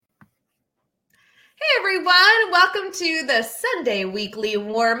everyone. Welcome to the Sunday Weekly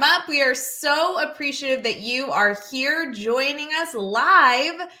Warm-Up. We are so appreciative that you are here joining us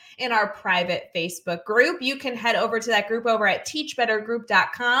live in our private Facebook group. You can head over to that group over at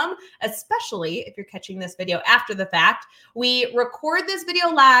teachbettergroup.com, especially if you're catching this video after the fact. We record this video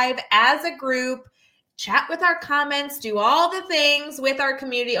live as a group, chat with our comments, do all the things with our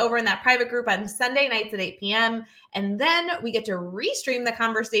community over in that private group on Sunday nights at 8 p.m. And then we get to restream the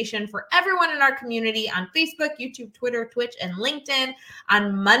conversation for everyone in our community on Facebook, YouTube, Twitter, Twitch, and LinkedIn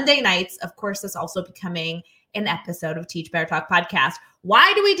on Monday nights. Of course, this also becoming an episode of Teach Better Talk podcast.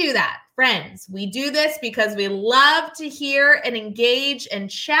 Why do we do that? Friends, we do this because we love to hear and engage and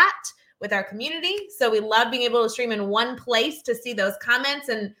chat with our community. So we love being able to stream in one place to see those comments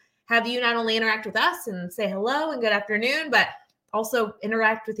and have you not only interact with us and say hello and good afternoon, but also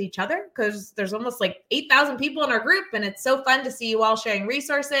interact with each other, because there's almost like 8,000 people in our group, and it's so fun to see you all sharing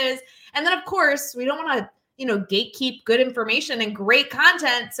resources. And then, of course, we don't want to, gatekeep good information and great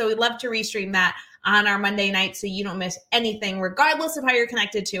content. So we'd love to restream that on our Monday night so you don't miss anything, regardless of how you're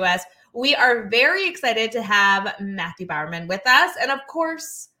connected to us. We are very excited to have Matthew Bowerman with us. And of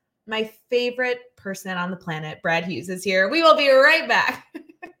course, my favorite person on the planet, Brad Hughes, is here. We will be right back.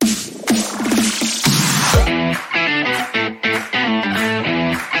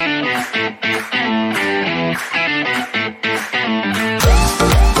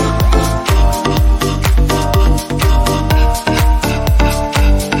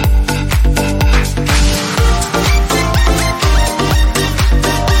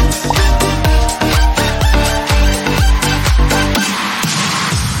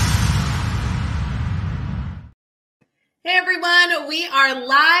 Hey everyone, we are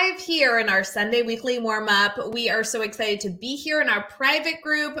live here in our Sunday Weekly Warm-Up. We are so excited to be here in our private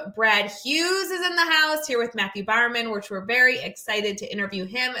group. Brad Hughes is in the house here with Matthew Bowerman, which we're very excited to interview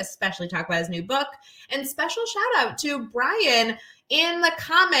him, especially talk about his new book. And special shout out to Brian in the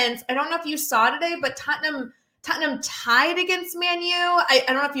comments. I don't know if you saw today, but Tottenham tied against Man U. I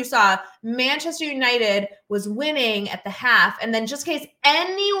don't know if you saw, Manchester United was winning at the half. And then just in case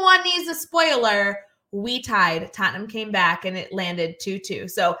anyone needs a spoiler, we tied. Tottenham came back and it landed 2-2.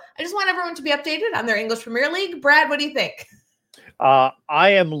 So I just want everyone to be updated on their English Premier League. Brad, what do you think? I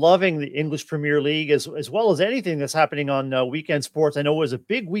am loving the English Premier League as well as anything that's happening on weekend sports. I know it was a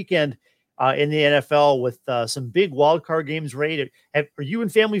big weekend in the NFL with some big wild card games rated. Are you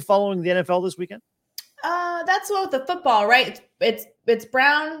and family following the NFL this weekend? That's what with the football, right? It's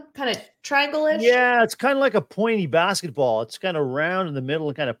brown, kind of triangle-ish. Yeah, it's kind of like a pointy basketball. It's kind of round in the middle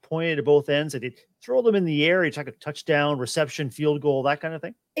and kind of pointed at both ends. And throw them in the air. It's like a touchdown, reception, field goal, that kind of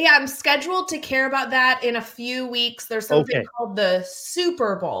thing. Yeah, I'm scheduled to care about that in a few weeks. There's something called the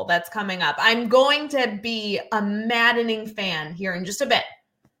Super Bowl that's coming up. I'm going to be a maddening fan here in just a bit.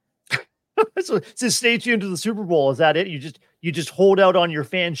 So stay tuned to the Super Bowl. Is that it? You just hold out on your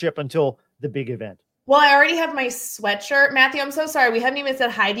fanship until the big event. Well, I already have my sweatshirt. Matthew, I'm so sorry. We haven't even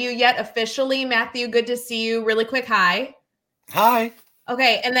said hi to you yet officially. Matthew, good to see you. Really quick hi. Hi.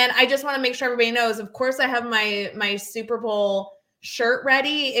 Okay, and then I just want to make sure everybody knows, of course, I have my Super Bowl shirt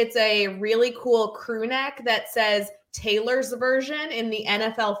ready. It's a really cool crew neck that says Taylor's version in the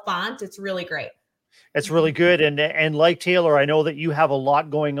NFL font. It's really great. It's really good. And like Taylor, I know that you have a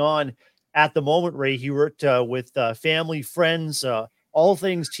lot going on at the moment, Ray Hewart, with family, friends, all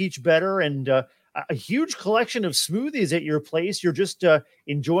things Teach Better, and a huge collection of smoothies at your place. You're just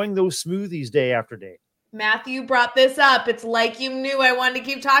enjoying those smoothies day after day. Matthew brought this up. It's like you knew I wanted to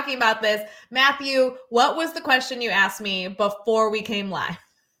keep talking about this. Matthew, what was the question you asked me before we came live?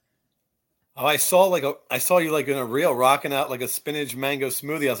 Oh, I saw you like in a reel rocking out like a spinach mango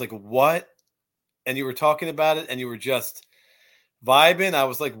smoothie. I was like, what? And you were talking about it and you were just vibing. I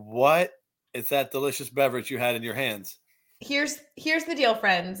was like, what is that delicious beverage you had in your hands? Here's the deal,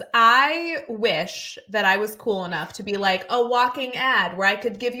 friends. I wish that I was cool enough to be like a walking ad where I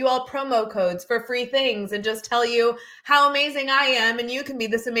could give you all promo codes for free things and just tell you how amazing I am, and you can be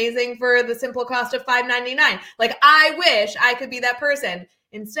this amazing for the simple cost of $5.99. Like, I wish I could be that person.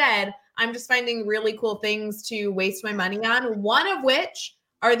 Instead, I'm just finding really cool things to waste my money on, one of which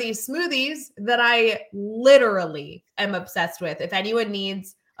are these smoothies that I literally am obsessed with. If anyone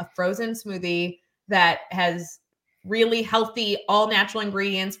needs a frozen smoothie that has really healthy, all natural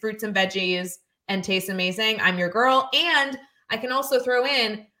ingredients, fruits and veggies, and tastes amazing, I'm your girl. And I can also throw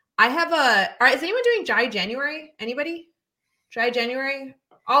in, is anyone doing Dry January? Anybody? Dry January?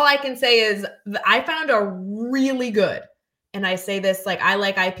 All I can say is I found a really good, and I say this like I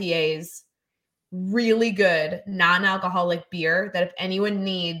like IPAs, really good non-alcoholic beer that if anyone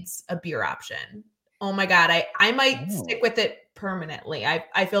needs a beer option, oh my God, I might stick with it permanently.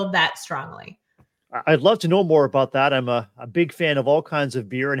 I feel that strongly. I'd love to know more about that. I'm a big fan of all kinds of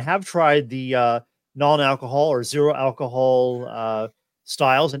beer and have tried the non-alcohol or zero alcohol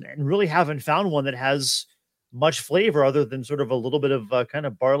styles and really haven't found one that has much flavor other than sort of a little bit of kind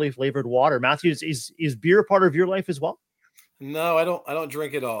of barley flavored water. Matthew, is beer part of your life as well? No, I don't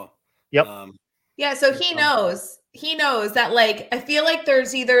drink it all. Yep. Yeah, so he knows that, like, I feel like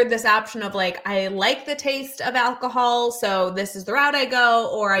there's either this option of like, I like the taste of alcohol, so this is the route I go,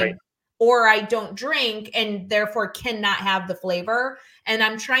 or I don't drink and therefore cannot have the flavor. And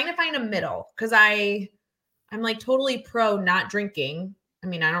I'm trying to find a middle because I'm like totally pro not drinking. I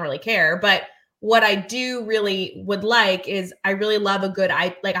mean, I don't really care, but what I do really would like is I really love a good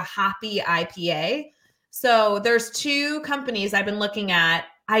like a hoppy IPA. So there's two companies I've been looking at.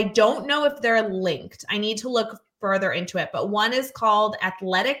 I don't know if they're linked. I need to look further into it, but one is called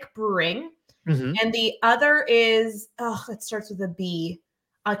Athletic Brewing, and the other is, it starts with a B.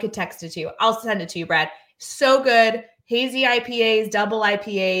 I could text it to you. I'll send it to you, Brad. So good. Hazy IPAs, double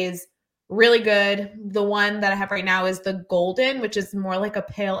IPAs, really good. The one that I have right now is the Golden, which is more like a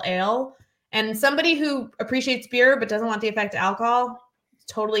pale ale. And somebody who appreciates beer but doesn't want the effect of alcohol,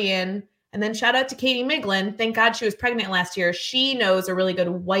 totally in. And then shout out to Katie Miglin. Thank God she was pregnant last year. She knows a really good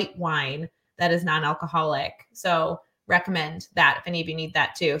white wine that is non-alcoholic. So recommend that if any of you need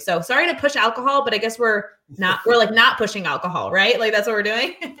that too. So sorry to push alcohol, but I guess we're not pushing alcohol, right? Like that's what we're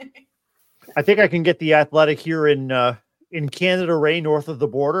doing. I think I can get the Athletic here in Canada, Ray, north of the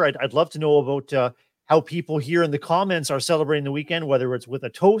border. I'd love to know about how people here in the comments are celebrating the weekend, whether it's with a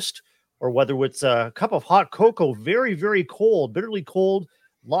toast or whether it's a cup of hot cocoa, very, very cold, bitterly cold.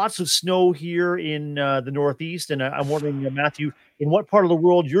 Lots of snow here in the Northeast. And I'm wondering, Matthew, in what part of the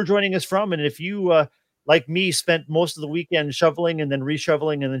world you're joining us from? And if you, like me, spent most of the weekend shoveling and then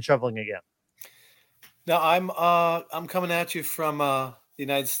reshoveling and then shoveling again. Now, I'm coming at you from the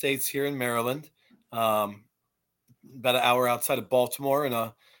United States here in Maryland, about an hour outside of Baltimore in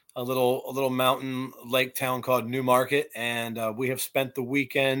a little mountain lake town called Newmarket. And we have spent the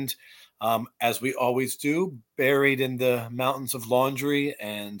weekend, as we always do, buried in the mountains of laundry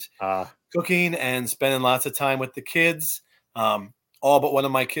and cooking and spending lots of time with the kids. All but one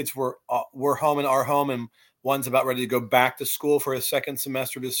of my kids were home in our home, and one's about ready to go back to school for his second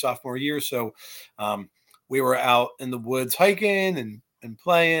semester of his sophomore year. So we were out in the woods hiking and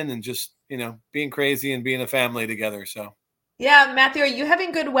playing and just, being crazy and being a family together. So, yeah, Matthew, are you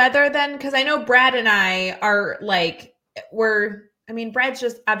having good weather then? Because I know Brad and I are like, Brad's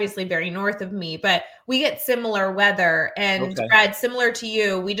just obviously very north of me, but we get similar weather. And okay. Brad, similar to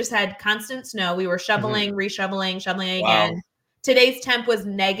you, we just had constant snow. We were shoveling, reshoveling, shoveling again. Wow. Today's temp was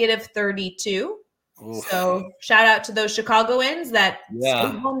 -32. Oof. So shout out to those Chicagoans that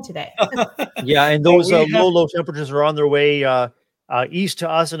stayed home today. Yeah, and those low temperatures are on their way east to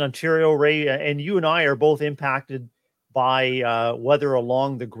us in Ontario, Ray. And you and I are both impacted by weather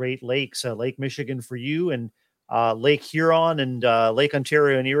along the Great Lakes, Lake Michigan for you and Lake Huron and Lake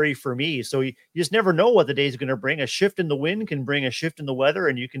Ontario and Erie for me. So you just never know what the day is going to bring. A shift in the wind can bring a shift in the weather,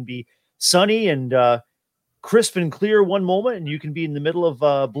 and you can be sunny and crisp and clear one moment, and you can be in the middle of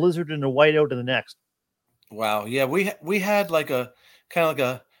a blizzard and a whiteout in the next. Wow. Yeah, we had like a kind of like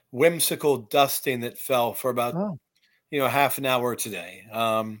a whimsical dusting that fell for about half an hour today.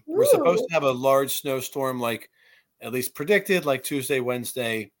 We're supposed to have a large snowstorm, like at least predicted, like Tuesday,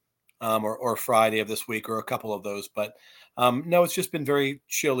 Wednesday, or Friday of this week, or a couple of those. But no, it's just been very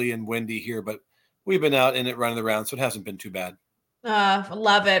chilly and windy here. But we've been out in it running around, so it hasn't been too bad.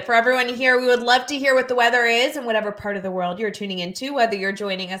 Love it. For everyone here, we would love to hear what the weather is in whatever part of the world you're tuning into, whether you're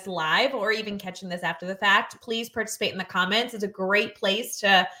joining us live or even catching this after the fact. Please participate in the comments. It's a great place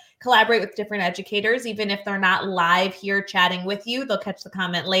to collaborate with different educators. Even if they're not live here chatting with you, they'll catch the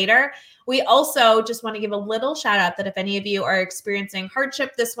comment later. We also just want to give a little shout out that if any of you are experiencing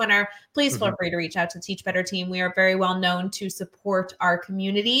hardship this winter, please feel free to reach out to the Teach Better team. We are very well known to support our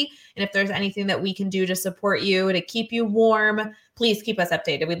community. And if there's anything that we can do to support you, to keep you warm, please keep us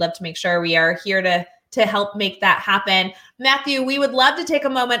updated. We'd love to make sure we are here to help make that happen. Matthew, we would love to take a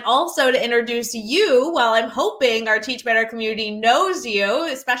moment also to introduce you. While I'm hoping our Teach Better community knows you,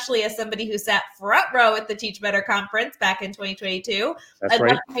 especially as somebody who sat front row at the Teach Better conference back in 2022. I'd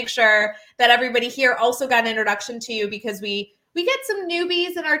love to make sure that everybody here also got an introduction to you, because we get some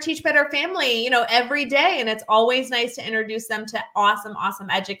newbies in our Teach Better family, every day. And it's always nice to introduce them to awesome, awesome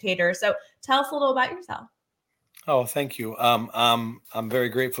educators. So tell us a little about yourself. Oh, thank you. I'm very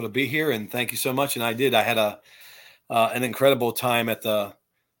grateful to be here, and thank you so much. And I had an incredible time at the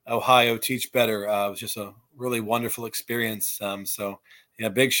Ohio Teach Better. It was just a really wonderful experience. So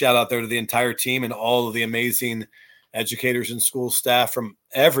big shout out there to the entire team and all of the amazing educators and school staff from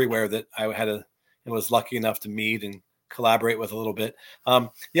everywhere that I had a and was lucky enough to meet and collaborate with a little bit.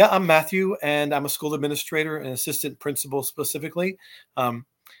 Yeah, I'm Matthew, and I'm a school administrator and assistant principal specifically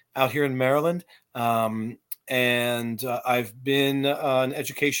out here in Maryland. And I've been in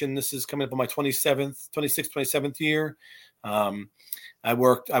education. This is coming up on my 26th, 27th year. I've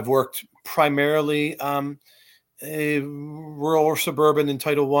worked primarily rural or suburban in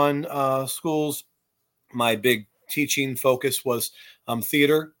Title I schools. My big teaching focus was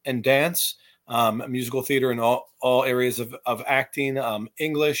theater and dance, musical theater in all areas of acting,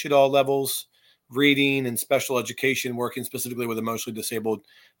 English at all levels, reading, and special education, working specifically with emotionally disabled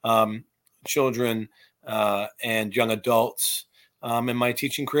children and young adults in my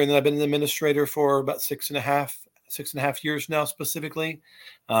teaching career. And then I've been an administrator for about 6.5 years now, specifically.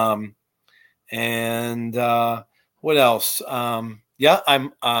 And what else? Yeah,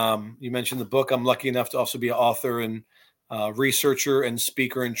 I'm. You mentioned the book. I'm lucky enough to also be an author and researcher and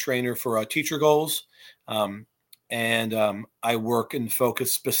speaker and trainer for Teacher Goals. And I work and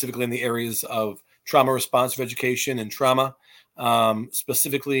focus specifically in the areas of trauma responsive education and trauma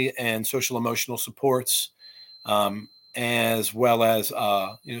specifically, and social emotional supports, as well as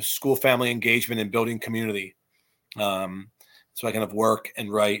school family engagement and building community. So I kind of work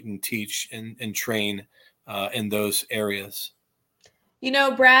and write and teach and train in those areas.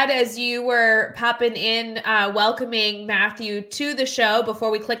 Brad, as you were popping in, welcoming Matthew to the show before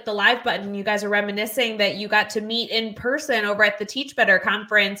we click the live button, you guys are reminiscing that you got to meet in person over at the Teach Better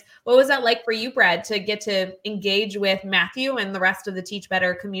conference. What was that like for you, Brad, to get to engage with Matthew and the rest of the Teach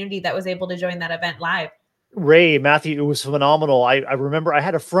Better community that was able to join that event live? Ray, Matthew, it was phenomenal. I remember I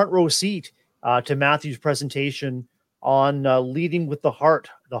had a front row seat to Matthew's presentation on leading with the heart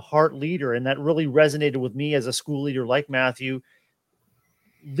leader. And that really resonated with me as a school leader like Matthew,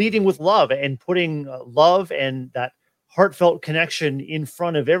 leading with love and putting love and that heartfelt connection in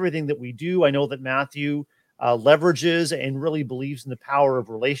front of everything that we do. I know that Matthew leverages and really believes in the power of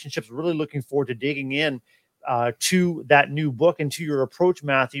relationships. Really looking forward to digging in to that new book and to your approach,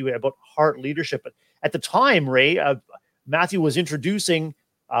 Matthew, about heart leadership. But at the time, Ray, Matthew was introducing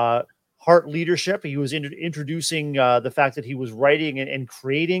heart leadership. He was introducing the fact that he was writing and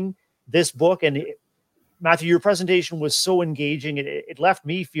creating this book. And Matthew, your presentation was so engaging. It left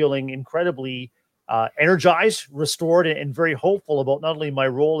me feeling incredibly energized, restored, and very hopeful about not only my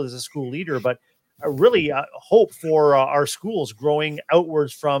role as a school leader, but really hope for our schools growing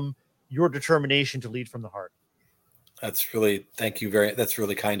outwards from your determination to lead from the heart. That's really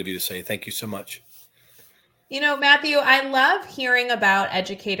kind of you to say. Thank you so much. Matthew, I love hearing about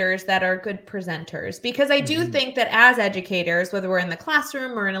educators that are good presenters, because I do think that as educators, whether we're in the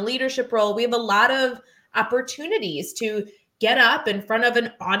classroom or in a leadership role, we have a lot of opportunities to get up in front of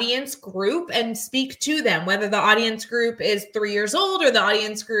an audience group and speak to them, whether the audience group is 3 years old or the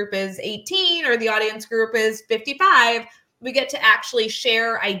audience group is 18 or the audience group is 55. We get to actually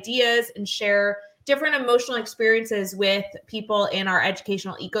share ideas and share different emotional experiences with people in our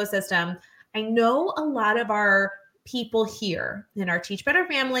educational ecosystem. I know a lot of our people here in our Teach Better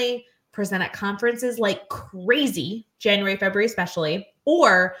family present at conferences like crazy, January, February especially,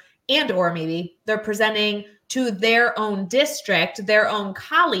 or maybe they're presenting to their own district, their own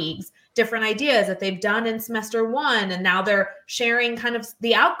colleagues, different ideas that they've done in semester 1. And now they're sharing kind of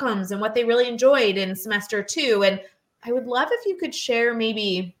the outcomes and what they really enjoyed in semester 2. And I would love if you could share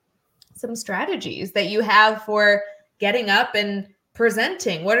maybe some strategies that you have for getting up and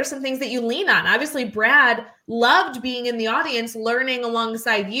presenting. What are some things that you lean on? Obviously, Brad loved being in the audience, learning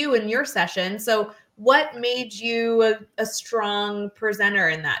alongside you in your session. So what made you a strong presenter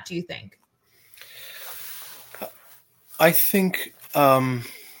in that, do you think? I think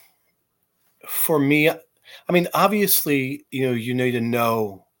for me, obviously, you need to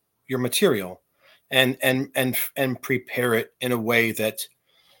know your material and prepare it in a way that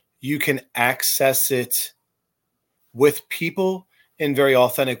you can access it with people in very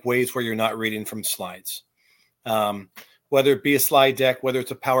authentic ways where you're not reading from slides. Whether it be a slide deck, whether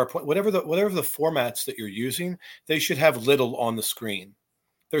it's a PowerPoint, whatever the formats that you're using, they should have little on the screen.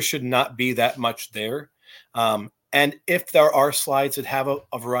 There should not be that much there. And if there are slides that have a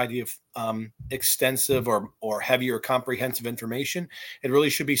variety of extensive or heavy or comprehensive information, it really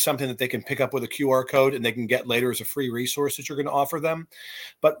should be something that they can pick up with a QR code and they can get later as a free resource that you're going to offer them.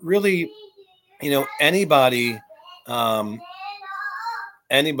 But really, anybody, that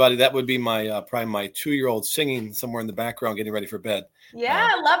would be my probably my 2-year-old singing somewhere in the background, getting ready for bed.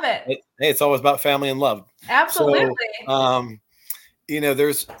 Yeah, I love it. Hey, it's always about family and love. Absolutely. So,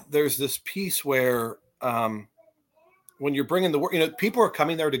 there's this piece where when you're bringing the work, people are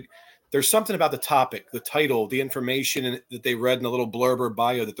coming there there's something about the topic, the title, the information that they read in a little blurb or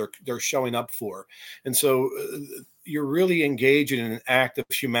bio that they're showing up for. And so you're really engaging in an act of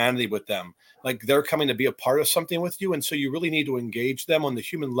humanity with them. Like they're coming to be a part of something with you. And so you really need to engage them on the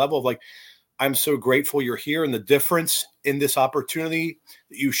human level of like, I'm so grateful you're here. And the difference in this opportunity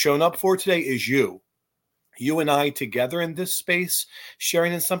that you've shown up for today is you and I together in this space,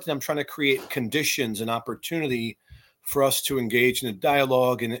 sharing in something. I'm trying to create conditions and opportunity for us to engage in a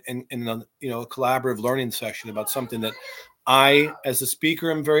dialogue and in a, a collaborative learning session about something that I, as a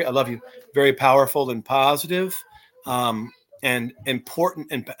speaker, I love you, very powerful and positive, and important,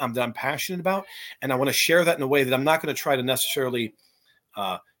 and that I'm passionate about. And I want to share that in a way that I'm not going to try to necessarily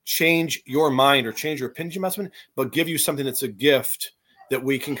change your mind or change your opinion about something, but give you something that's a gift that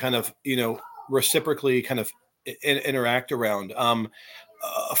we can kind of, reciprocally kind of interact around.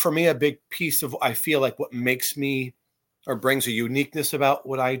 For me, a big piece of, I feel like what makes me or brings a uniqueness about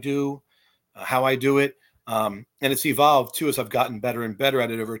what I do, how I do it. And it's evolved too, as I've gotten better and better at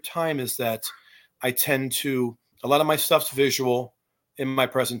it over time, is that I tend to, a lot of my stuff's visual in my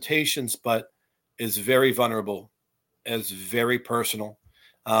presentations, but is very vulnerable, is very personal.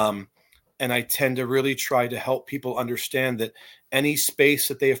 And I tend to really try to help people understand that any space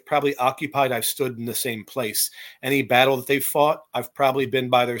that they have probably occupied, I've stood in the same place. Any battle that they've fought, I've probably been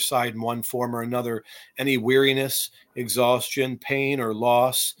by their side in one form or another. Any weariness, exhaustion, pain, or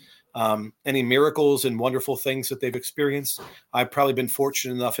loss, any miracles and wonderful things that they've experienced, I've probably been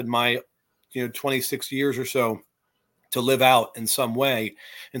fortunate enough in my 26 years or so to live out in some way.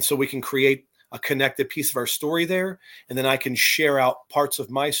 And so we can create a connected piece of our story there. And then I can share out parts of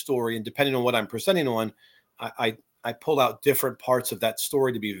my story. And depending on what I'm presenting on, I pull out different parts of that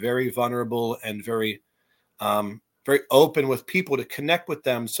story to be very vulnerable and very, very open with people, to connect with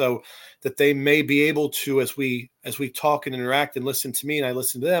them so that they may be able to, as we talk and interact and listen to me and I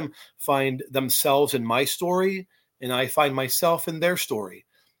listen to them, find themselves in my story and I find myself in their story.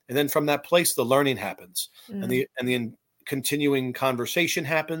 And then from that place, the learning happens and the continuing conversation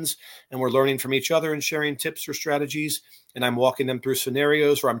happens, and we're learning from each other and sharing tips or strategies. And I'm walking them through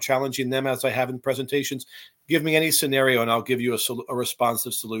scenarios where I'm challenging them, as I have in presentations. Give me any scenario and I'll give you a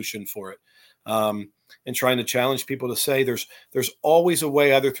responsive solution for it. And trying to challenge people to say there's always a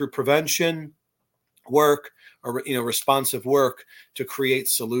way, either through prevention work or, responsive work, to create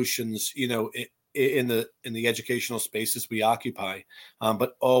solutions, in the educational spaces we occupy.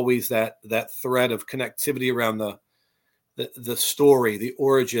 But always that thread of connectivity around the story, the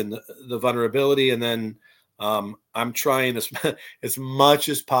origin, the vulnerability. And then I'm trying as much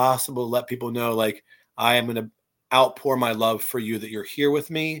as possible to let people know, like, I am going to outpour my love for you, that you're here with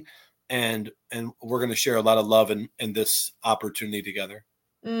me. And we're going to share a lot of love in this opportunity together.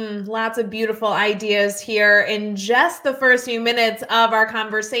 Lots of beautiful ideas here in just the first few minutes of our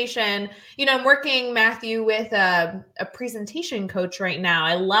conversation. I'm working, Matthew, with a presentation coach right now.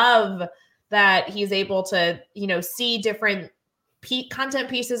 I love that he's able to, see different content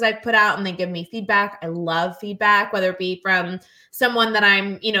pieces I've put out and they give me feedback. I love feedback, whether it be from someone that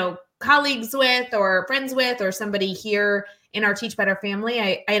I'm, colleagues with or friends with, or somebody here in our Teach Better family.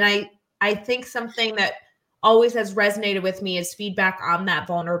 I think something that always has resonated with me is feedback on that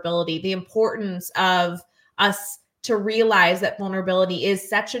vulnerability, the importance of us to realize that vulnerability is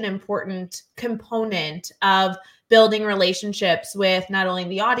such an important component of building relationships with not only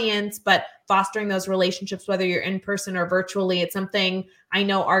the audience, but fostering those relationships, whether you're in person or virtually. It's something I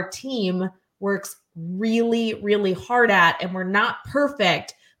know our team works really, really hard at, and we're not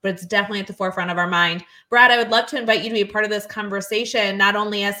perfect, but it's definitely at the forefront of our mind. Brad, I would love to invite you to be a part of this conversation, not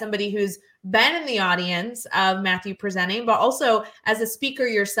only as somebody who's been in the audience of Matthew presenting, but also as a speaker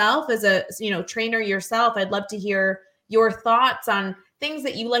yourself, as a trainer yourself. I'd love to hear your thoughts on things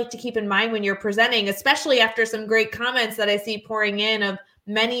that you like to keep in mind when you're presenting, especially after some great comments that I see pouring in of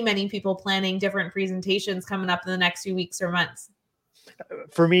many, many people planning different presentations coming up in the next few weeks or months.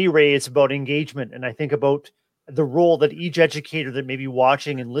 For me, Ray, it's about engagement. And I think about the role that each educator that may be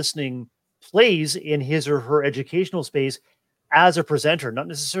watching and listening plays in his or her educational space as a presenter, not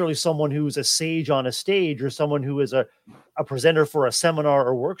necessarily someone who's a sage on a stage or someone who is a presenter for a seminar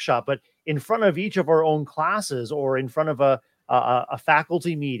or workshop, but in front of each of our own classes, or in front of a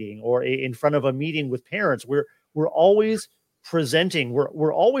faculty meeting, or in front of a meeting with parents. We're always presenting.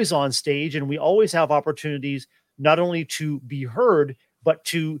 We're always on stage, and we always have opportunities not only to be heard, but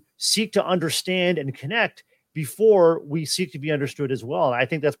to seek to understand and connect before we seek to be understood as well. And I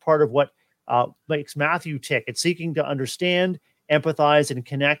think that's part of what makes Matthew tick. It's seeking to understand, empathize, and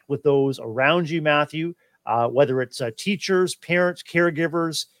connect with those around you, Matthew, whether it's teachers, parents,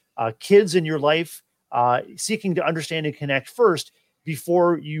 caregivers, kids in your life, seeking to understand and connect first,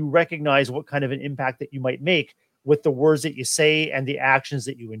 before you recognize what kind of an impact that you might make with the words that you say and the actions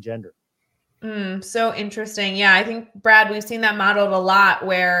that you engender. So interesting. Yeah, I think, Brad, we've seen that modeled a lot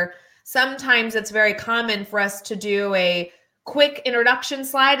where sometimes it's very common for us to do a quick introduction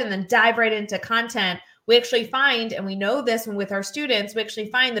slide and then dive right into content. We actually find, and we know this with our students, we actually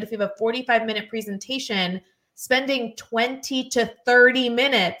find that if you have a 45-minute presentation, spending 20 to 30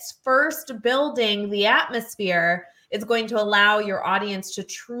 minutes first building the atmosphere is going to allow your audience to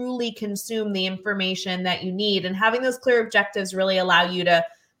truly consume the information that you need. And having those clear objectives really allow you to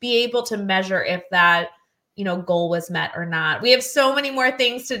be able to measure if that, goal was met or not. We have so many more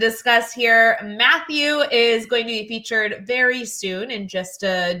things to discuss here. Matthew is going to be featured very soon, in just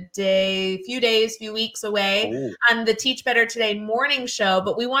a few weeks away on the Teach Better Today morning show.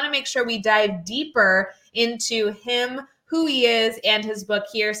 But we want to make sure we dive deeper into him, who he is, and his book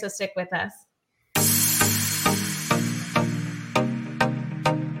here. So stick with us.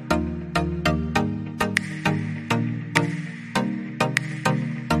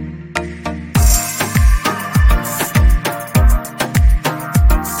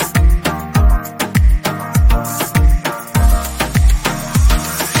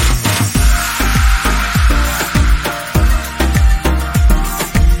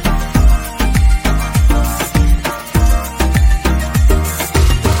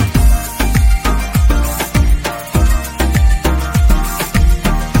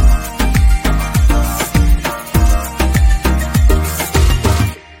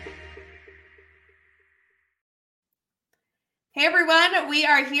 Hey everyone, we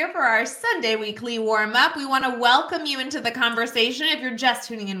are here for our Sunday weekly warm-up. We want to welcome you into the conversation. If you're just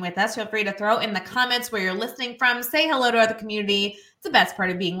tuning in with us, feel free to throw in the comments where you're listening from. Say hello to our community. It's the best part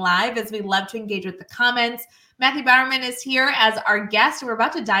of being live, as we love to engage with the comments. Matthew Bowerman is here as our guest, and we're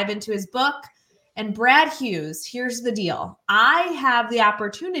about to dive into his book. And Brad Hughes, here's the deal. I have the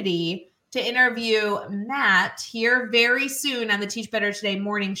opportunity to interview Matt here very soon on the Teach Better Today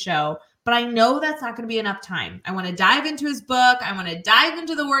morning show. But I know that's not going to be enough time. I want to dive into his book. I want to dive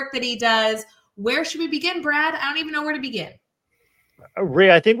into the work that he does. Where should we begin, Brad? I don't even know where to begin.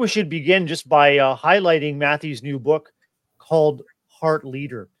 Ray, I think we should begin just by highlighting Matthew's new book called Heart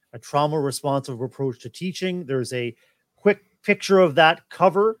Leader, a trauma-responsive approach to teaching. There's a quick picture of that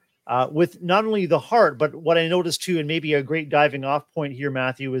cover with not only the heart, but what I noticed too, and maybe a great diving off point here,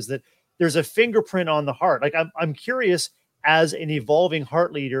 Matthew, is that there's a fingerprint on the heart. Like I'm curious, as an evolving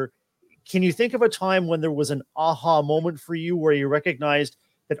heart leader, can you think of a time when there was an aha moment for you where you recognized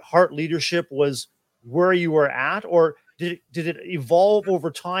that heart leadership was where you were at? Or did it evolve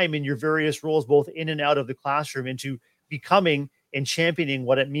over time in your various roles, both in and out of the classroom, into becoming and championing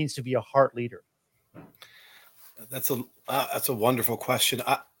what it means to be a heart leader? That's a wonderful question.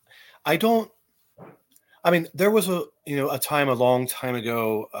 There was a time a long time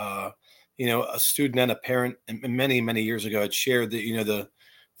ago, a student and a parent, and many, many years ago, had shared that,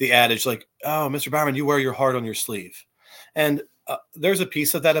 the adage, like, oh, Mr. Bowerman, you wear your heart on your sleeve. And there's a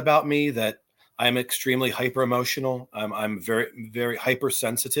piece of that about me, that I'm extremely hyper emotional. I'm very, very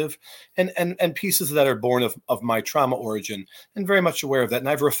hypersensitive, and pieces of that are born of my trauma origin, and very much aware of that. And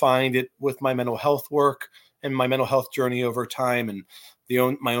I've refined it with my mental health work and my mental health journey over time, and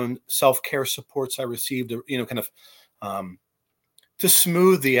my own self-care supports I received, to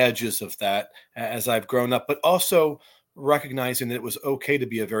smooth the edges of that as I've grown up, but also recognizing that it was okay to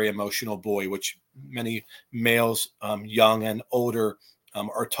be a very emotional boy, which many males, young and older,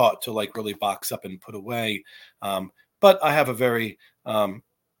 are taught to really box up and put away. But I have a very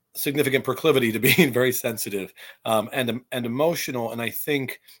significant proclivity to being very sensitive and emotional. And I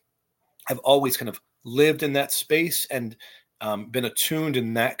think I've always kind of lived in that space and been attuned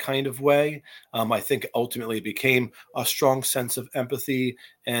in that kind of way. I think ultimately it became a strong sense of empathy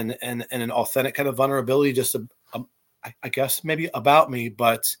and an authentic kind of vulnerability, just I guess maybe about me,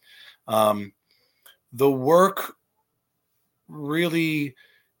 but the work really,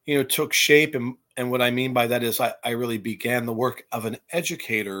 took shape. And what I mean by that is I really began the work of an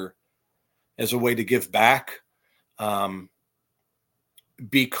educator as a way to give back,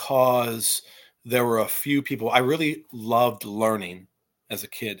 because there were a few people. I really loved learning as a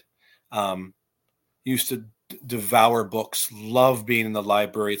kid. Used to devour books, love being in the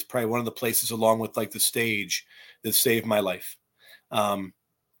library. It's probably one of the places, along with the stage, that saved my life.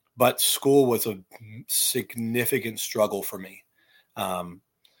 But school was a significant struggle for me,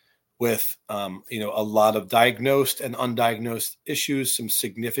 with a lot of diagnosed and undiagnosed issues, some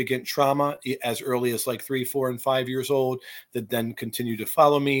significant trauma as early as 3, 4, and 5 years old that then continued to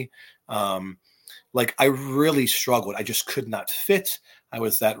follow me. I really struggled. I just could not fit. I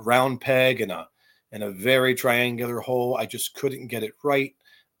was that round peg in in a very triangular hole. I just couldn't get it right,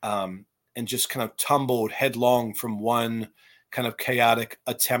 and just kind of tumbled headlong from one kind of chaotic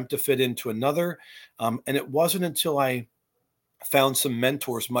attempt to fit into another. And it wasn't until I found some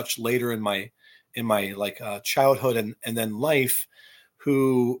mentors much later in my childhood and then life,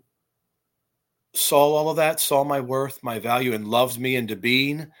 who saw all of that, saw my worth, my value, and loved me into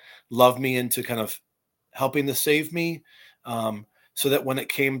being, loved me into kind of helping to save me. So that when it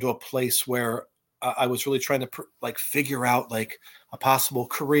came to a place where I was really trying to figure out like a possible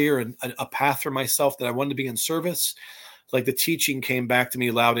career and a path for myself that I wanted to be in service, like the teaching came back to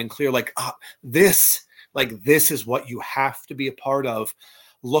me loud and clear, this is what you have to be a part of.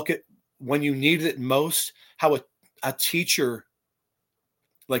 Look at when you needed it most, how a teacher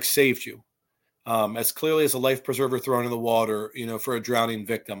like saved you, as clearly as a life preserver thrown in the water, for a drowning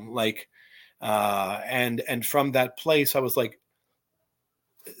victim. And from that place, I was like,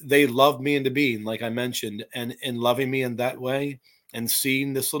 they loved me into being, like I mentioned, and in loving me in that way and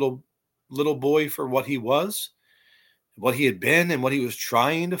seeing this little boy for what he was, what he had been, and what he was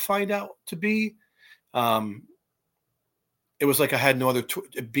trying to find out to be. It was like I had no other.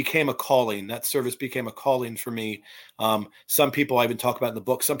 It became a calling. That service became a calling for me. Some people I even talk about in the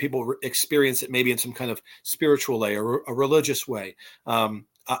book. Some people experience it maybe in some kind of spiritual way or a religious way.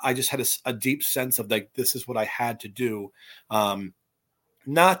 I just had a deep sense of like, this is what I had to do.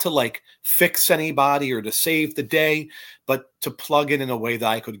 Not to like fix anybody or to save the day, but to plug in a way that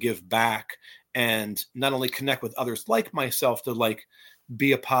I could give back and not only connect with others like myself to like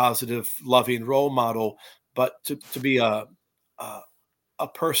be a positive, loving role model, but to be a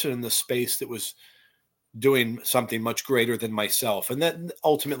person in the space that was doing something much greater than myself. And then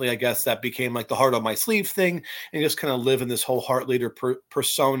ultimately, I guess that became like the heart on my sleeve thing, and just kind of live in this whole heart leader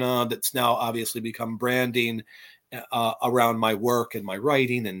persona that's now obviously become branding around my work and my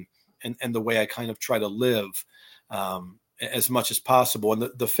writing and the way I kind of try to live as much as possible. And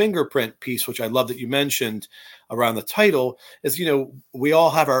the fingerprint piece, which I love that you mentioned around the title, is, we all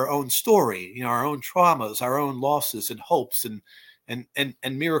have our own story, our own traumas, our own losses and hopes and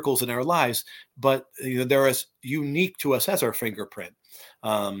miracles in our lives, but they're as unique to us as our fingerprint.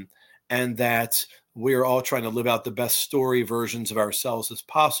 And that we're all trying to live out the best story versions of ourselves as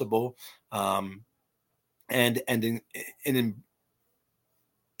possible. And in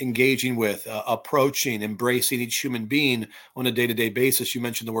engaging with, approaching, embracing each human being on a day-to-day basis. You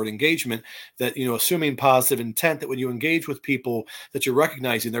mentioned the word engagement, that, assuming positive intent, that when you engage with people that you're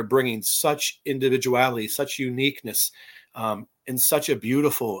recognizing, they're bringing such individuality, such uniqueness, in such a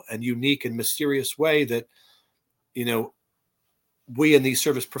beautiful and unique and mysterious way that, we in these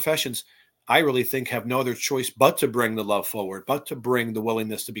service professions, I really think, have no other choice but to bring the love forward, but to bring the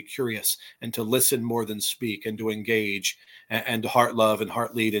willingness to be curious and to listen more than speak, and to engage and to heart love and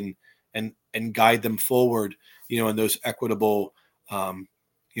heart lead and guide them forward, in those equitable,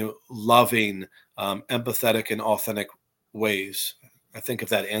 loving, empathetic and authentic ways. I think if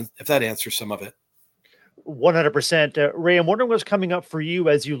that answers some of it. 100%. Ray, I'm wondering what's coming up for you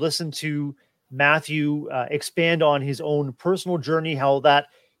as you listen to Matthew expand on his own personal journey, how that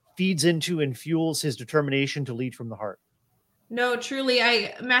feeds into and fuels his determination to lead from the heart. No, truly.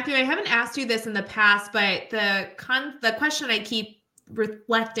 Matthew, I haven't asked you this in the past, but the question I keep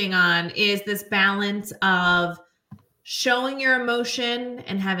reflecting on is this balance of showing your emotion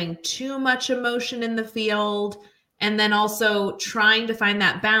and having too much emotion in the field, and then also trying to find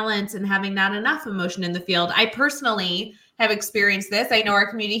that balance and having not enough emotion in the field. I personally have experienced this. I know our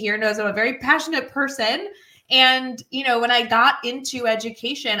community here knows I'm a very passionate person. And, when I got into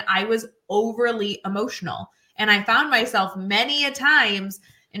education, I was overly emotional. And I found myself many a times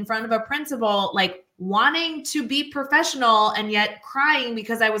in front of a principal, like wanting to be professional and yet crying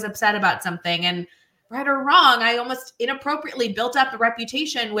because I was upset about something. And right or wrong, I almost inappropriately built up a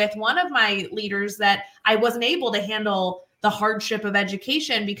reputation with one of my leaders that I wasn't able to handle the hardship of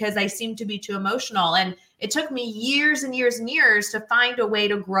education because I seemed to be too emotional. And it took me years and years and years to find a way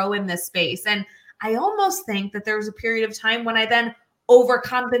to grow in this space. And I almost think that there was a period of time when I then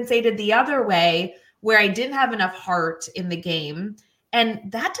overcompensated the other way, where I didn't have enough heart in the game. And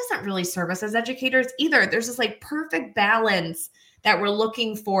that doesn't really serve us as educators either. There's this like perfect balance that we're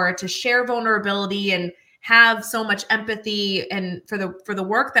looking for to share vulnerability and have so much empathy and for the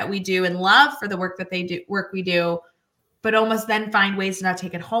work that we do, and love for the work we do, but almost then find ways to not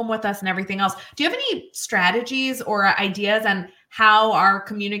take it home with us and everything else. Do you have any strategies or ideas on how our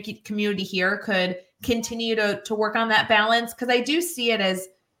community here could continue to work on that balance? Because I do see it as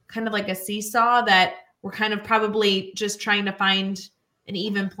kind of like a seesaw, that we're kind of probably just trying to find an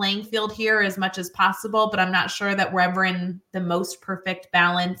even playing field here as much as possible, but I'm not sure that we're ever in the most perfect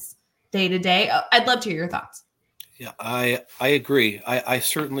balance day to day? I'd love to hear your thoughts. Yeah, I agree. I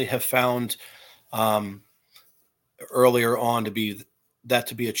certainly have found earlier on to be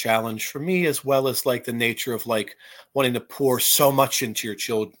a challenge for me, as well as like the nature of like wanting to pour so much into your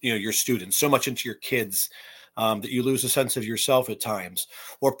children, your students, so much into your kids, that you lose a sense of yourself at times,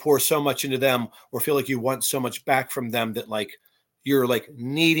 or pour so much into them, or feel like you want so much back from them that like you're like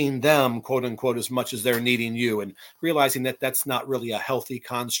needing them, quote unquote, as much as they're needing you, and realizing that that's not really a healthy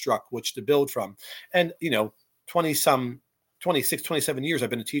construct which to build from. And 26, 27 years,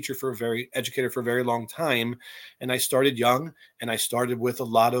 I've been a teacher educator for a very long time. And I started young, and I started with a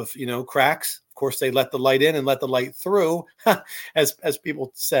lot of, cracks. Of course, they let the light in and let the light through, as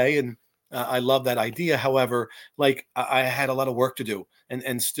people say. And I love that idea. However, like I had a lot of work to do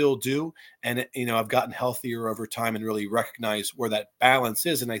and still do. And, I've gotten healthier over time and really recognize where that balance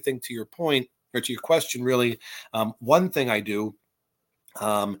is. And I think to your point, or to your question, really, one thing I do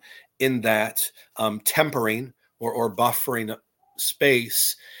in that tempering or buffering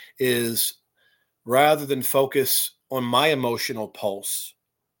space is, rather than focus on my emotional pulse,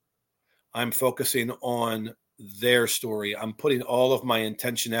 I'm focusing on their story. I'm putting all of my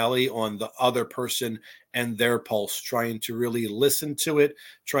intentionality on the other person and their pulse, trying to really listen to it,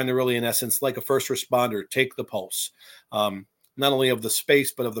 trying to really, in essence, like a first responder, take the pulse, not only of the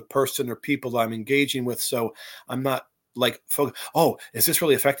space, but of the person or people I'm engaging with. So I'm not like, oh, is this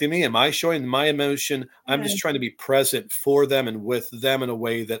really affecting me? Am I showing my emotion? I'm just trying to be present for them and with them in a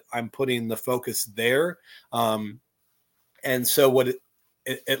way that I'm putting the focus there. And so what it,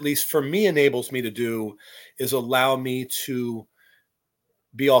 at least for me, enables me to do is allow me to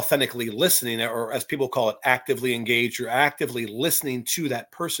be authentically listening, or as people call it, actively engaged, or actively listening to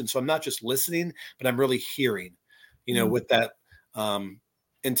that person. So I'm not just listening, but I'm really hearing, with that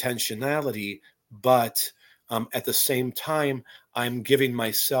intentionality. But at the same time, I'm giving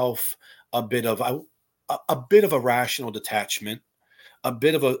myself a bit of a rational detachment, a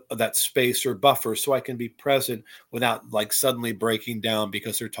bit of that space or buffer, so I can be present without like suddenly breaking down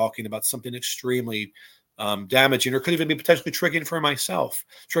because they're talking about something extremely damaging, or could even be potentially triggering for myself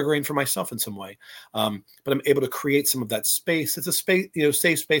in some way. But I'm able to create some of that space. It's a space,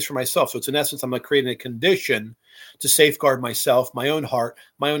 safe space for myself. So it's, in essence, I'm like creating a condition to safeguard myself, my own heart,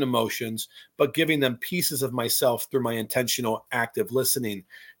 my own emotions, but giving them pieces of myself through my intentional, active listening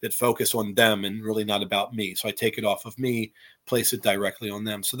that focus on them and really not about me. So I take it off of me, place it directly on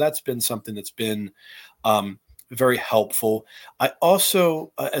them. So that's been something that's been very helpful. I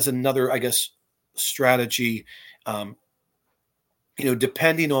also, as another, I guess, strategy,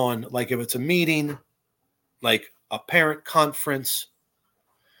 depending on, like, if it's a meeting, like a parent conference,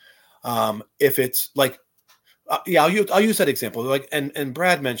 if it's like, I'll use that example. Like, and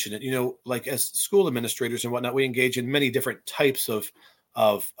Brad mentioned it, like as school administrators and whatnot, we engage in many different types of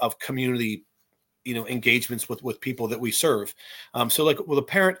community, engagements with people that we serve. So like with a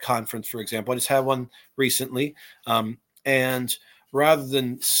parent conference, for example, I just had one recently. And rather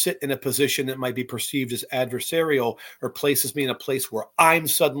than sit in a position that might be perceived as adversarial, or places me in a place where I'm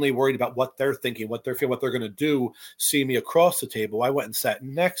suddenly worried about what they're thinking, what they're feeling, what they're going to do, see me across the table, I went and sat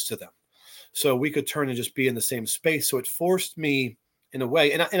next to them. So we could turn and just be in the same space. So it forced me in a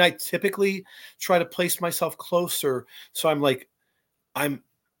way. And I typically try to place myself closer. So I'm like,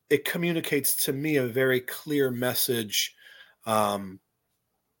 it communicates to me a very clear message,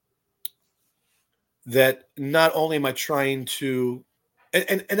 that not only am I trying to,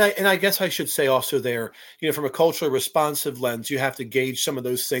 and I guess I should say also there, from a culturally responsive lens, you have to gauge some of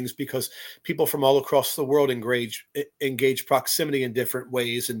those things, because people from all across the world engage proximity in different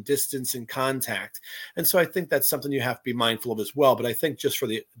ways, and distance and contact. And so I think that's something you have to be mindful of as well. But I think just for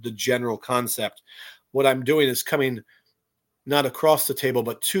the general concept, what I'm doing is coming not across the table,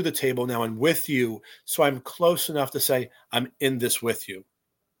 but to the table now and with you. So I'm close enough to say, I'm in this with you.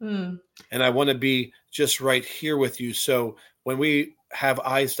 And I want to be just right here with you. So when we have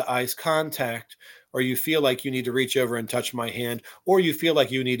eyes to eyes contact, or you feel like you need to reach over and touch my hand, or you feel like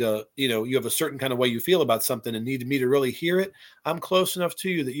you need to, you have a certain kind of way you feel about something and need me to really hear it, I'm close enough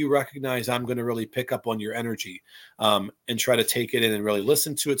to you that you recognize I'm going to really pick up on your energy, and try to take it in and really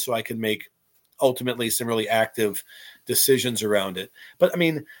listen to it, so I can make ultimately some really active decisions around it. But I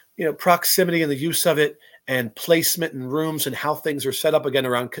mean, proximity and the use of it, and placement in rooms, and how things are set up again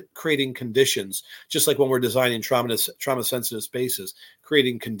around creating conditions, just like when we're designing trauma sensitive spaces,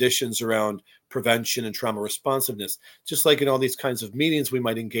 creating conditions around prevention and trauma responsiveness, just like in all these kinds of meetings we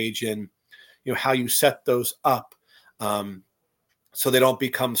might engage in, how you set those up, so they don't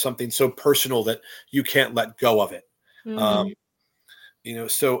become something so personal that you can't let go of it.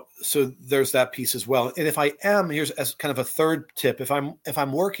 So there's that piece as well. And if I am, here's as kind of a third tip, if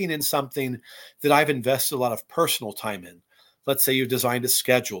I'm working in something that I've invested a lot of personal time in, let's say you've designed a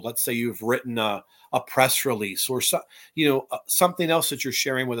schedule, let's say you've written a press release or something else that you're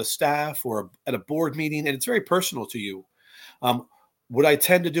sharing with a staff or at a board meeting, and it's very personal to you. What I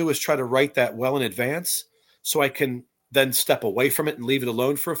tend to do is try to write that well in advance so I can then step away from it and leave it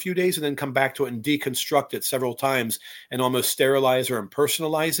alone for a few days and then come back to it and deconstruct it several times and almost sterilize or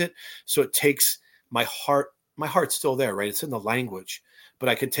impersonalize it. So it takes my heart's still there, right? It's in the language, but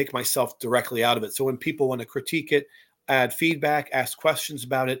I can take myself directly out of it. So when people want to critique it, add feedback, ask questions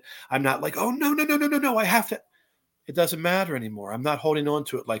about it, I'm not like, oh, no, I have to. It doesn't matter anymore. I'm not holding on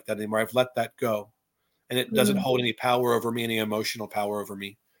to it like that anymore. I've let that go. And it doesn't hold any power over me, any emotional power over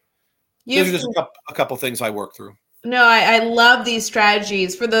me. Those are just a couple things I work through. No, I love these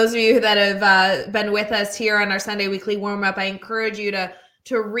strategies. For those of you that have been with us here on our Sunday weekly warm-up, I encourage you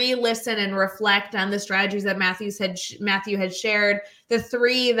to re-listen and reflect on the strategies that Matthew had shared. The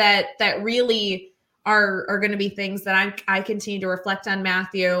three that really are going to be things that I continue to reflect on,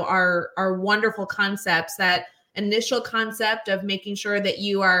 Matthew, are wonderful concepts. That initial concept of making sure that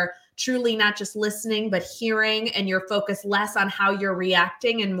you are truly not just listening, but hearing, and you're focused less on how you're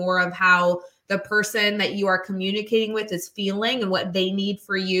reacting and more of how the person that you are communicating with is feeling and what they need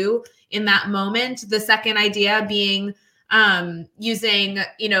for you in that moment. The second idea being using,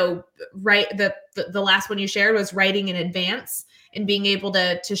 the last one you shared was writing in advance and being able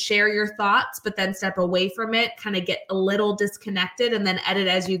to share your thoughts, but then step away from it, kind of get a little disconnected and then edit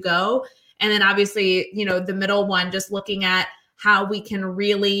as you go. And then obviously, the middle one, just looking at how we can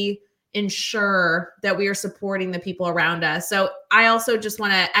really ensure that we are supporting the people around us. So I also just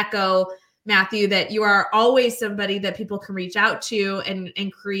want to echo, Matthew, that you are always somebody that people can reach out to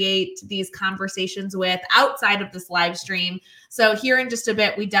and create these conversations with outside of this live stream. So here in just a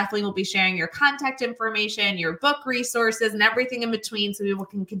bit, we definitely will be sharing your contact information, your book resources, and everything in between, so people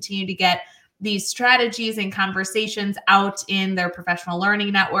can continue to get these strategies and conversations out in their professional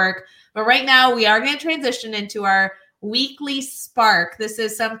learning network. But right now, we are going to transition into our weekly spark. This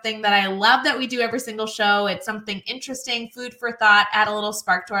is something that I love that we do every single show. It's something interesting, food for thought, add a little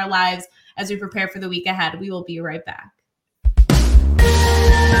spark to our lives as we prepare for the week ahead. We will be right back.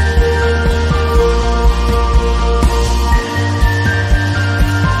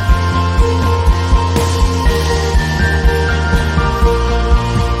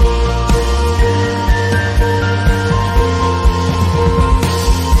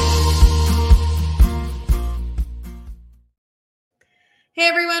 Hey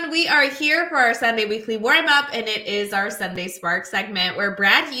everyone, we are here for our Sunday weekly warm-up, and it is our Sunday Spark segment where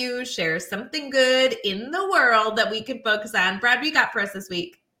Brad Hughes shares something good in the world that we can focus on. Brad, what you got for us this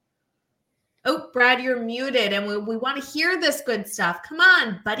week? Oh, Brad, you're muted, and we want to hear this good stuff. Come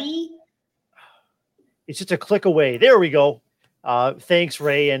on, buddy. It's just a click away. There we go. Thanks,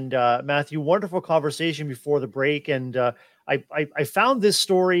 Ray and Matthew. Wonderful conversation before the break, and I found this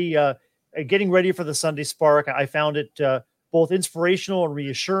story getting ready for the Sunday Spark. I found it both inspirational and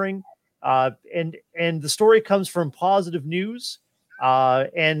reassuring. And the story comes from Positive News.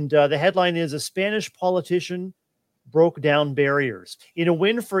 And the headline is, "A Spanish politician broke down barriers." In a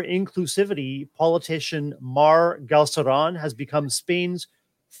win for inclusivity, politician Mar Galceran has become Spain's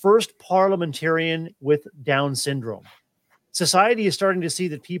first parliamentarian with Down syndrome. Society is starting to see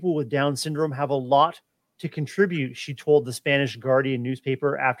that people with Down syndrome have a lot to contribute, she told the Spanish Guardian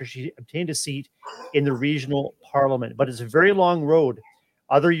newspaper after she obtained a seat in the regional parliament. But it's a very long road.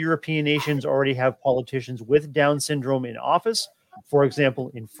 Other European nations already have politicians with Down syndrome in office, for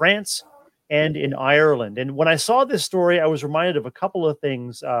example, in France and in Ireland. And when I saw this story, I was reminded of a couple of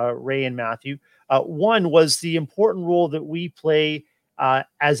things, Ray and Matthew. One was the important role that we play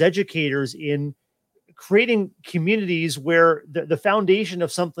as educators in creating communities where the foundation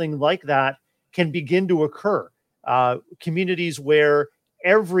of something like that can begin to occur. Communities where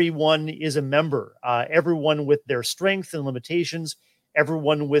everyone is a member, everyone with their strengths and limitations,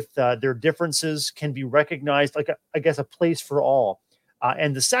 everyone with their differences can be recognized, like a place for all.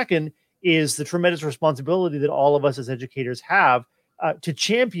 And the second is the tremendous responsibility that all of us as educators have to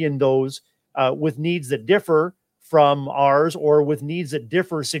champion those with needs that differ from ours, or with needs that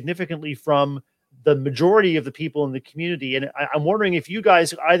differ significantly from the majority of the people in the community. And I'm wondering if you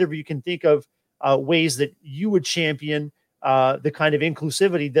guys, either of you, can think of ways that you would champion the kind of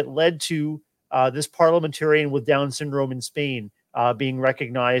inclusivity that led to this parliamentarian with Down syndrome in Spain being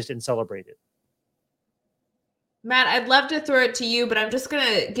recognized and celebrated. Matt, I'd love to throw it to you, but I'm just going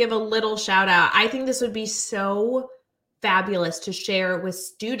to give a little shout out. I think this would be so fabulous to share with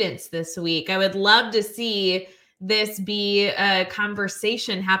students this week. I would love to see this be a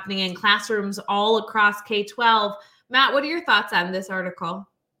conversation happening in classrooms all across K-12. Matt, what are your thoughts on this article?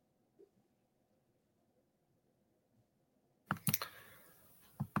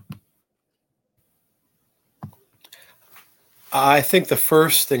 I think the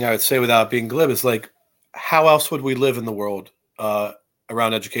first thing I would say without being glib is like, how else would we live in the world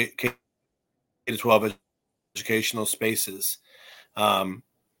around K-12 educational spaces? It's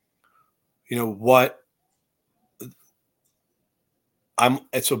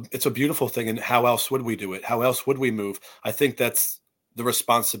a beautiful thing. And how else would we do it? How else would we move? I think that's the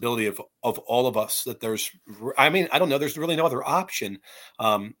responsibility of all of us, that I don't know, there's really no other option.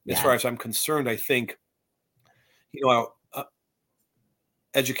 As far as I'm concerned, I think, our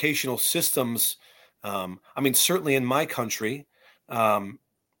educational systems, certainly in my country,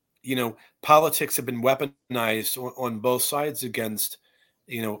 politics have been weaponized on both sides against,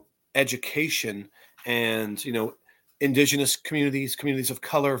 education, and, indigenous communities of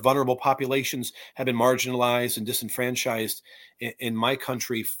color, vulnerable populations have been marginalized and disenfranchised in my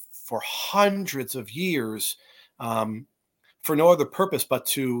country for hundreds of years, for no other purpose but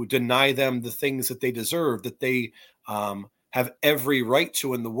to deny them the things that they deserve, that they have every right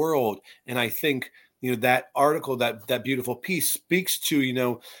to in the world. And I think, that article, that beautiful piece speaks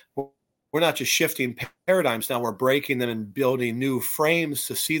to, we're not just shifting paradigms now, we're breaking them and building new frames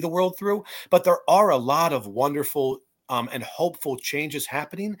to see the world through. But there are a lot of wonderful and hopeful changes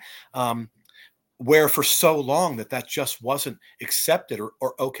happening, where for so long that just wasn't accepted or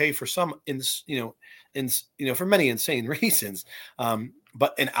okay for some, for many insane reasons.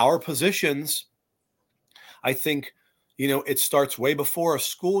 But in our positions, I think, it starts way before a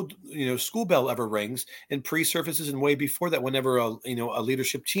school bell ever rings, in pre-services, and way before that, whenever a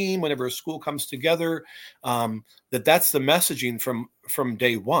leadership team, whenever a school comes together, that's the messaging from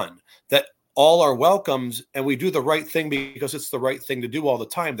day one, that all are welcomed, and we do the right thing because it's the right thing to do all the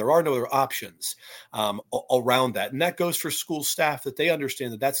time. There are no other options around that. And that goes for school staff, that they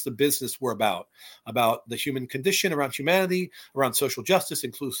understand that that's the business we're about the human condition, around humanity, around social justice,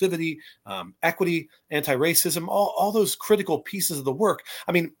 inclusivity, equity, anti-racism, all those critical pieces of the work.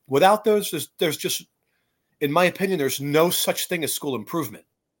 Without those, there's just, in my opinion, there's no such thing as school improvement.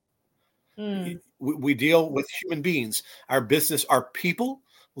 We deal with human beings. Our business are people,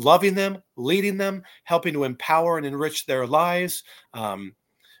 loving them, leading them, helping to empower and enrich their lives.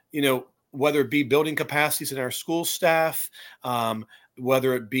 Whether it be building capacities in our school staff,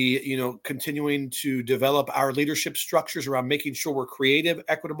 whether it be, continuing to develop our leadership structures around making sure we're creative,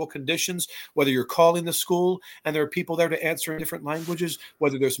 equitable conditions, whether you're calling the school and there are people there to answer in different languages,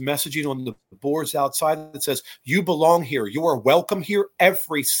 whether there's messaging on the boards outside that says, you belong here, you are welcome here.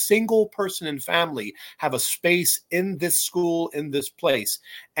 Every single person and family have a space in this school, in this place,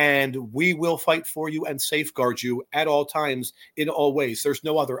 and we will fight for you and safeguard you at all times, in all ways. There's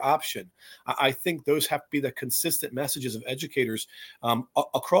no other option. I think those have to be the consistent messages of educators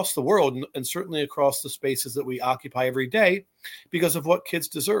across the world, and certainly across the spaces that we occupy every day, because of what kids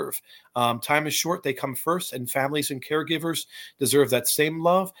deserve. Time is short. They come first, and families and caregivers deserve that same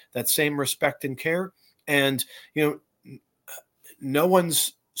love, that same respect and care. And, no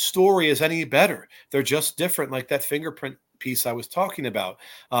one's story is any better. They're just different, like that fingerprint piece I was talking about.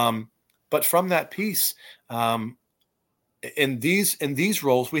 But from that piece, in these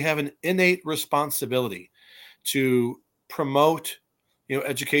roles, we have an innate responsibility to promote,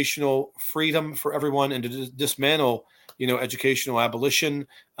 educational freedom for everyone, and to dismantle, educational abolition,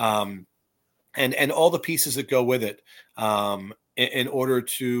 and all the pieces that go with it, in order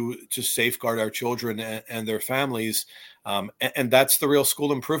to safeguard our children and their families. And that's the real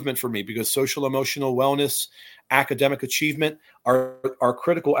school improvement for me, because social emotional wellness, academic achievement are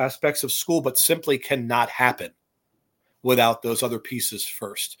critical aspects of school, but simply cannot happen without those other pieces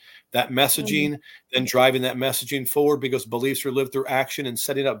first. That messaging, then driving that messaging forward, because beliefs are lived through action, and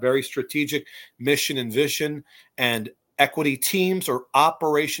setting up very strategic mission and vision, and equity teams, or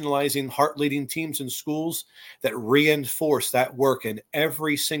operationalizing heart-leading teams in schools that reinforce that work in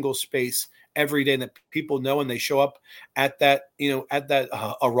every single space every day, and that people know, and they show up at that,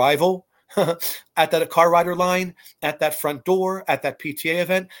 arrival, at that car rider line, at that front door, at that PTA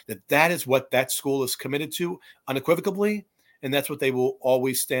event, that is what that school is committed to unequivocally. And that's what they will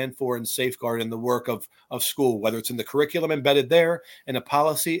always stand for and safeguard in the work of school, whether it's in the curriculum embedded there, in a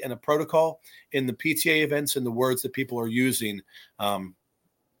policy and a protocol, in the PTA events, and the words that people are using.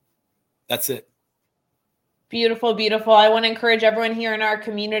 That's it. Beautiful, beautiful. I want to encourage everyone here in our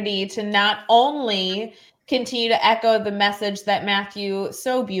community to not only continue to echo the message that Matthew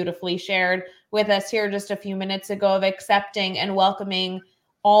so beautifully shared with us here just a few minutes ago, of accepting and welcoming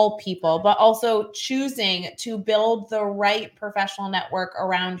all people, but also choosing to build the right professional network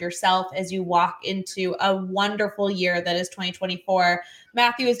around yourself as you walk into a wonderful year that is 2024.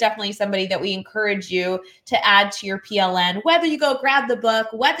 Matthew is definitely somebody that we encourage you to add to your PLN, whether you go grab the book,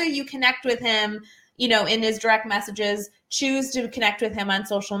 whether you connect with him, in his direct messages, choose to connect with him on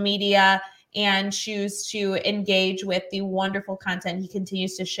social media, and choose to engage with the wonderful content he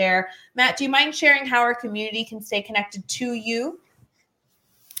continues to share. Matt, do you mind sharing how our community can stay connected to you?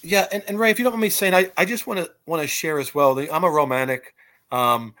 Yeah, and Ray, if you don't mind me saying, I just want to share as well. I'm a romantic,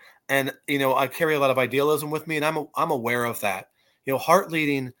 and I carry a lot of idealism with me, and I'm aware of that. Heart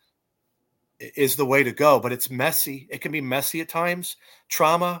leading is the way to go, but it's messy. It can be messy at times.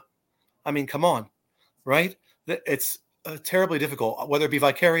 Trauma, I mean, come on, right? It's terribly difficult, whether it be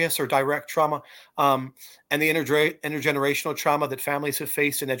vicarious or direct trauma, and the intergenerational trauma that families have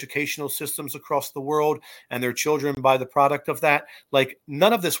faced in educational systems across the world and their children by the product of that. Like,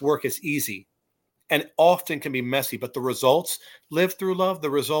 none of this work is easy and often can be messy, but the results live through love. The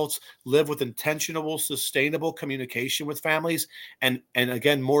results live with intentional, sustainable communication with families, and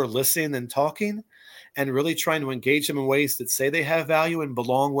again, more listening than talking, and really trying to engage them in ways that say they have value and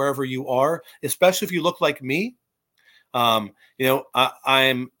belong wherever you are, especially if you look like me.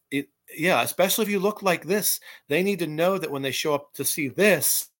 Especially if you look like this, they need to know that when they show up to see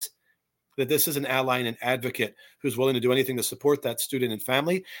this, that this is an ally and an advocate who's willing to do anything to support that student and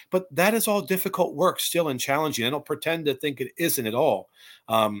family. But that is all difficult work still and challenging. I don't pretend to think it isn't at all.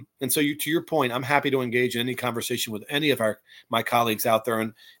 And so to your point, I'm happy to engage in any conversation with any of my colleagues out there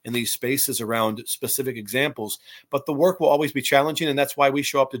in these spaces around specific examples. But the work will always be challenging, and that's why we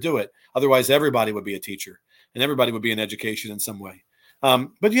show up to do it. Otherwise, everybody would be a teacher and everybody would be in education in some way.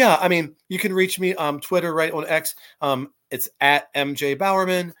 But yeah, I mean, you can reach me on Twitter, right, on X. It's at MJ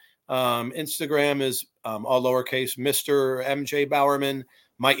Bowerman. Instagram is all lowercase, Mr. MJ Bowerman.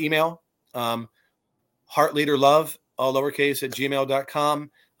 My email, heartleaderlove, all lowercase, at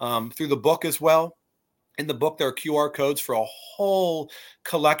gmail.com. Through the book as well. In the book, there are QR codes for a whole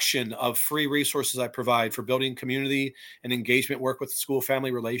collection of free resources I provide for building community and engagement work with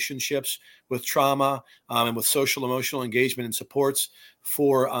school-family relationships, with trauma, and with social emotional engagement and supports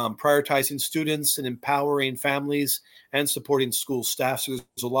for prioritizing students and empowering families and supporting school staff. So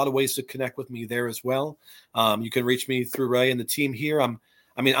there's a lot of ways to connect with me there as well. You can reach me through Ray and the team here.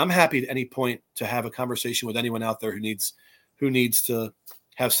 I'm happy at any point to have a conversation with anyone out there who needs to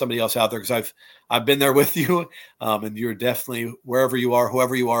have somebody else out there, because I've been there with you, and you're definitely, wherever you are,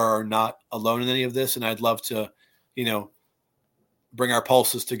 whoever you are not alone in any of this. And I'd love to, bring our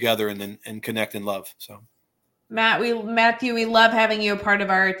pulses together and connect in love. So, Matthew, we love having you a part of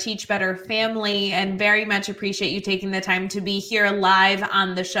our Teach Better family, and very much appreciate you taking the time to be here live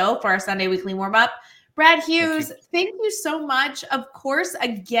on the show for our Sunday Weekly Warm-Up. Brad Hughes, thank you so much, of course,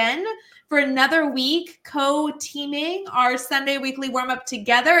 again, for another week co-teaming our Sunday Weekly Warm-Up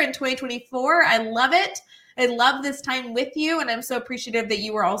together in 2024. I love it. I love this time with you, and I'm so appreciative that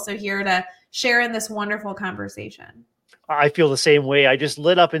you were also here to share in this wonderful conversation. I feel the same way. I just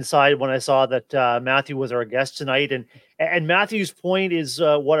lit up inside when I saw that Matthew was our guest tonight. And Matthew's point is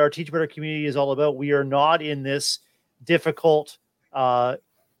what our Teach Better community is all about. We are not in this difficult, a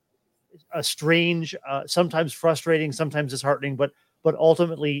strange, sometimes frustrating, sometimes disheartening, but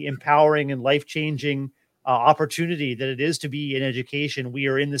ultimately empowering and life-changing opportunity that it is to be in education. We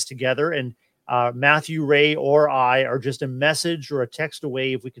are in this together, and Matthew, Ray, or I are just a message or a text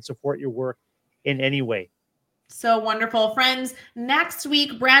away if we can support your work in any way. So wonderful. Friends, next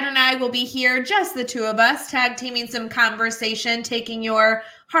week, Brad and I will be here, just the two of us, tag teaming some conversation, taking your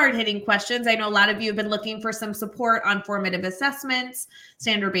hard-hitting questions. I know a lot of you have been looking for some support on formative assessments,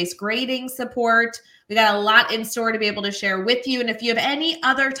 standard-based grading support. We got a lot in store to be able to share with you. And if you have any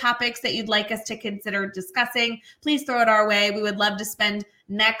other topics that you'd like us to consider discussing, please throw it our way. We would love to spend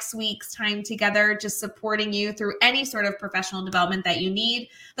next week's time together, just supporting you through any sort of professional development that you need.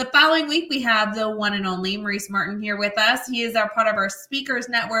 The following week, we have the one and only Maurice Martin here with us. He is our part of our speakers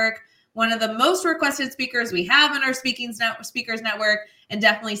network, one of the most requested speakers we have in our speakers network, and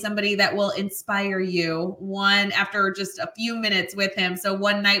definitely somebody that will inspire you after just a few minutes with him. So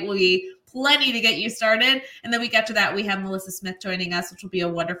one night will be plenty to get you started. And the week after that, we have Melissa Smith joining us, which will be a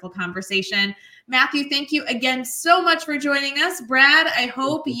wonderful conversation. Matthew, thank you again so much for joining us. Brad, I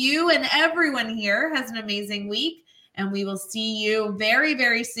hope you and everyone here has an amazing week, and we will see you very,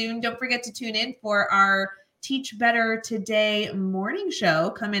 very soon. Don't forget to tune in for our Teach Better Today morning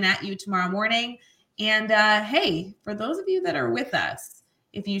show coming at you tomorrow morning. And hey, for those of you that are with us,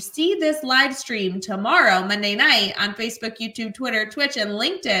 if you see this live stream tomorrow, Monday night, on Facebook, YouTube, Twitter, Twitch, and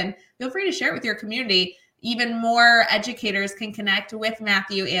LinkedIn, feel free to share it with your community. even more educators can connect with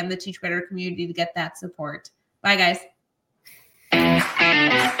Matthew and the Teach Better community to get that support. Bye, guys.